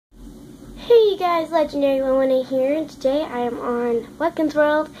guys, Legendary 118 here, and today I am on Webkinz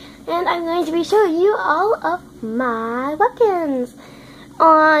World, and I'm going to be showing you all of my Webkinz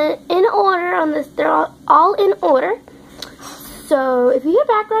in order on this. They're all in order. So if you hear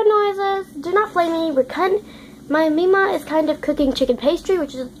background noises, do not blame me. My Mima is kind of cooking chicken pastry,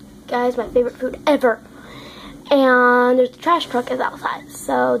 which is, guys, my favorite food ever. And there's a trash truck is outside,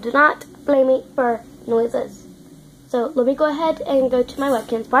 so do not blame me for noises. So let me go ahead and go to my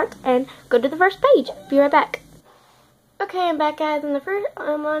Webkinz part and go to the first page. Be right back. Okay, I'm back, guys.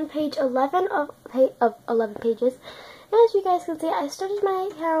 I'm on page 11 of 11 pages. As you guys can see, I started my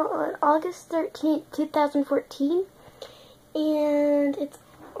account on August 13th, 2014, and it's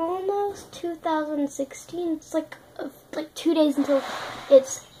almost 2016. It's like 2 days until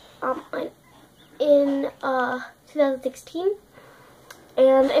it's in 2016.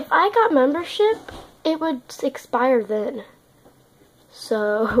 And if I got membership, it would expire then.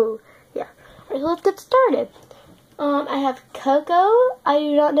 So, yeah. Alright, let's get started. I have Coco. I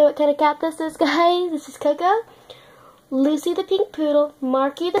do not know what kind of cat this is, guys. This is Coco. Lucy the pink poodle.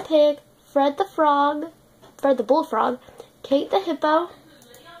 Marky the pig. Fred the bullfrog. Kate the hippo.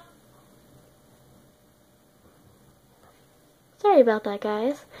 Sorry about that,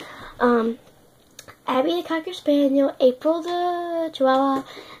 guys. Abby the cocker spaniel. April the chihuahua.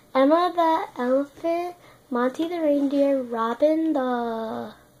 Emma the elephant, Monty the reindeer,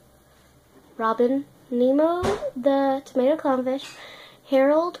 Nemo the tomato clownfish,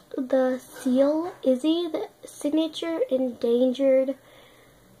 Harold the seal, Izzy the signature endangered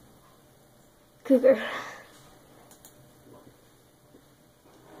cougar,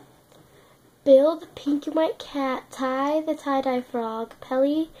 Bill the pink and white cat, Ty the tie-dye frog,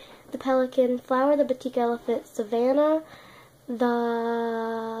 Pelly the pelican, Flower the batik elephant, Savannah the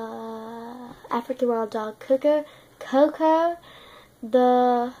African wild dog, Coco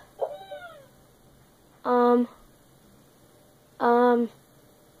the brown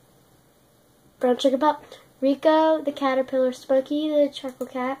sugar pup, Rico the caterpillar, Smokey the charcoal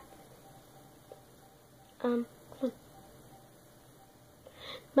cat.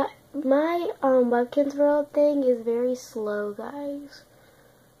 My Webkinz World thing is very slow, guys.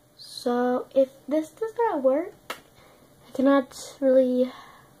 So if this does not work, I cannot really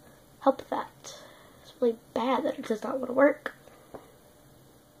help that. It's really bad that it does not want to work.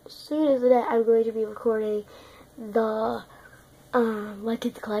 As soon as that, I'm going to be recording the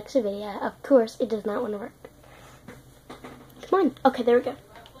Webkinz collection video. Of course, it does not want to work. Come on. Okay, there we go.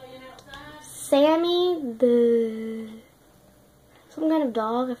 Sammy the some kind of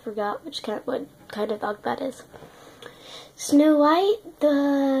dog. I forgot what kind of dog that is. Snow White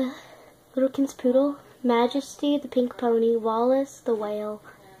the Littlekins poodle. Majesty the pink pony, Wallace the whale,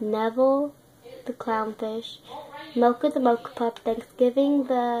 Neville the clownfish, Mocha the mocha pup, Thanksgiving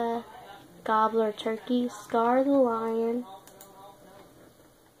the gobbler turkey, Scar the lion,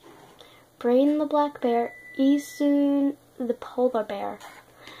 Brain the black bear, Easoon the polar bear.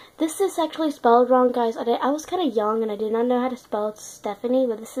 This is actually spelled wrong, guys. I was kind of young and I did not know how to spell it, Stephanie,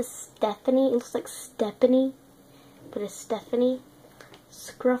 but this is Stephanie. It looks like Stephanie, but it's Stephanie.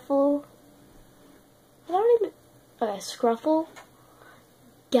 Scruffle. Okay, Scruffle.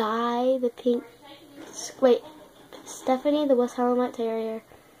 Guy, the pink... Stephanie, the West Highland Terrier.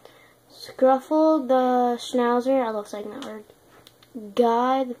 Scruffle, the Schnauzer. I love saying that word.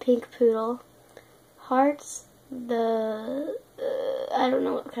 Guy, the pink poodle. Hearts, the... I don't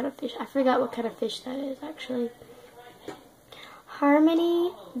know what kind of fish. I forgot what kind of fish that is, actually.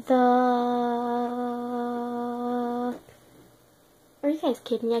 Harmony, the... Are you guys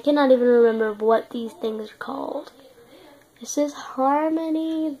kidding me? I cannot even remember what these things are called. This is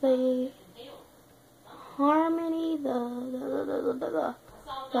Harmony the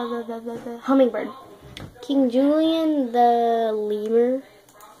hummingbird. King Julian the lemur.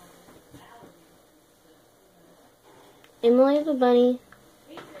 Emily the bunny.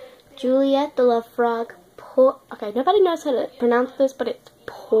 Juliet the love frog. Okay, nobody knows how to pronounce this, but it's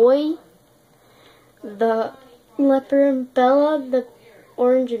Poi the leopard. Bella the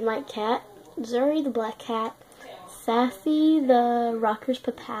orange and white cat, Zuri the black cat, Sassy the rocker's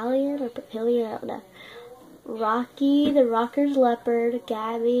papillion, I don't know, Rocky the rocker's leopard,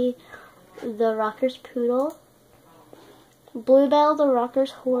 Gabby the rocker's poodle, Bluebell the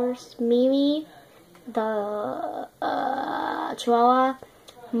rocker's horse, Mimi the chihuahua,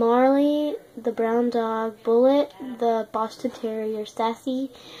 Marley the brown dog, Bullet the Boston Terrier,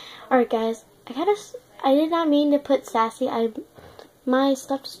 Sassy. Alright, guys, I did not mean to put Sassy. My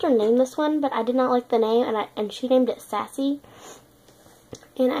stepsister named this one, but I did not like the name, and she named it Sassy.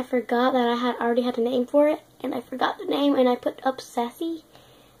 And I forgot that I already had a name for it, and I forgot the name, and I put up Sassy.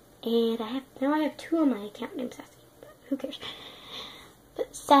 And now I have 2 on my account named Sassy. But who cares?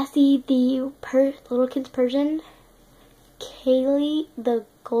 But Sassy, the Littlekins Persian, Kaylee, the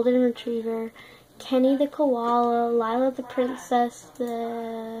golden retriever, Kenny the koala, Lila the princess,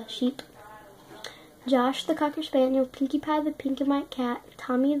 the sheep, Josh the cocker spaniel, Pinkie Pie the pink and white cat,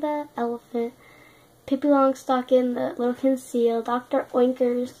 Tommy the elephant, Pippi Longstocking the Littlekins seal, Dr.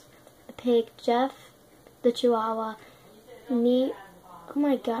 Oinkers the pig, Jeff the chihuahua, oh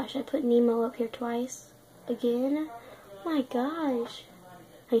my gosh, I put Nemo up here twice. Again? Oh my gosh.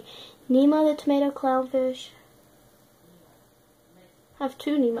 Hey, Nemo the tomato clownfish. I have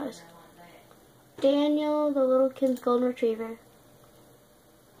 2 Nemos. Daniel the Littlekins golden retriever.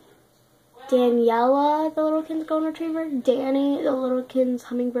 Daniela the Littlekins golden retriever. Danny the Littlekins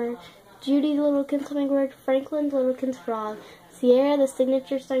hummingbird. Judy the Littlekins hummingbird. Franklin the Littlekins frog. Sierra the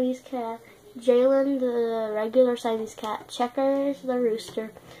signature Siamese cat. Jalen the regular Siamese cat. Checkers the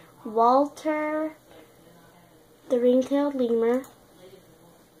rooster. Walter the ring-tailed lemur.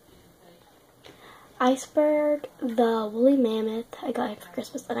 Iceberg the woolly mammoth. I got him for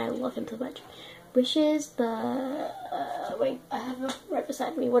Christmas and I love him so much. Wishes the wait, I have it right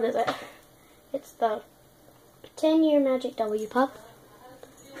beside me. What is it? It's the 10-year magic W pup.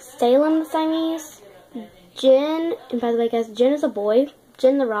 Salem the Siamese. Jen, and by the way guys, Jen is a boy.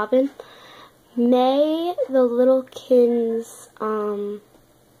 Jen the robin. May the Littlekins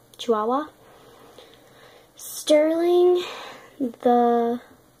chihuahua. Sterling the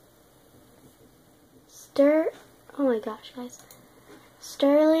oh my gosh guys.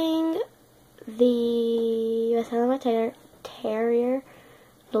 Sterling the West Highland Terrier.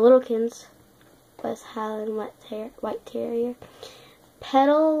 The Littlekins West Highland White Terrier.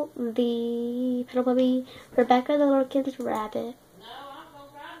 Petal the Petal Puppy. Rebecca the Littlekins rabbit.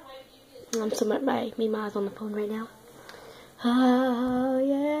 I'm so much my Mima's on the phone right now. Oh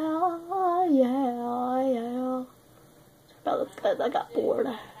yeah. I got bored.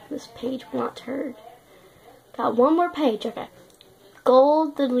 This page will not turn. Got one more page. Okay.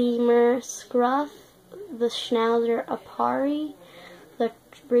 Gold the lemur, Scruff the schnauzer, Apari the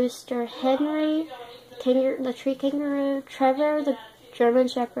rooster, Henry the tree kangaroo, Trevor the German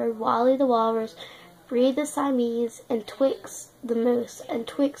shepherd, Wally the walrus, Bree the Siamese, and Twix the moose. And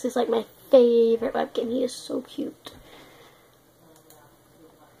Twix is like my favorite Webkinz. He is so cute.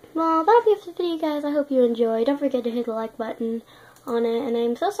 Well, that'll be it for the video, guys. I hope you enjoyed. Don't forget to hit the like button on it. And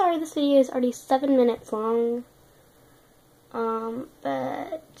I'm so sorry this video is already 7 minutes long.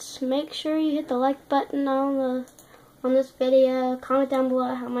 But make sure you hit the like button on this video. Comment down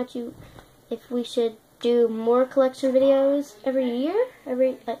below how much if we should do more collection videos every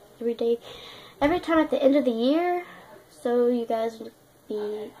day, every time at the end of the year, so you guys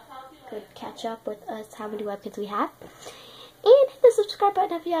could catch up with us how many Webkinz we have. And hit the subscribe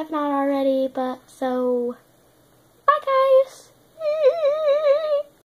button if you have not already.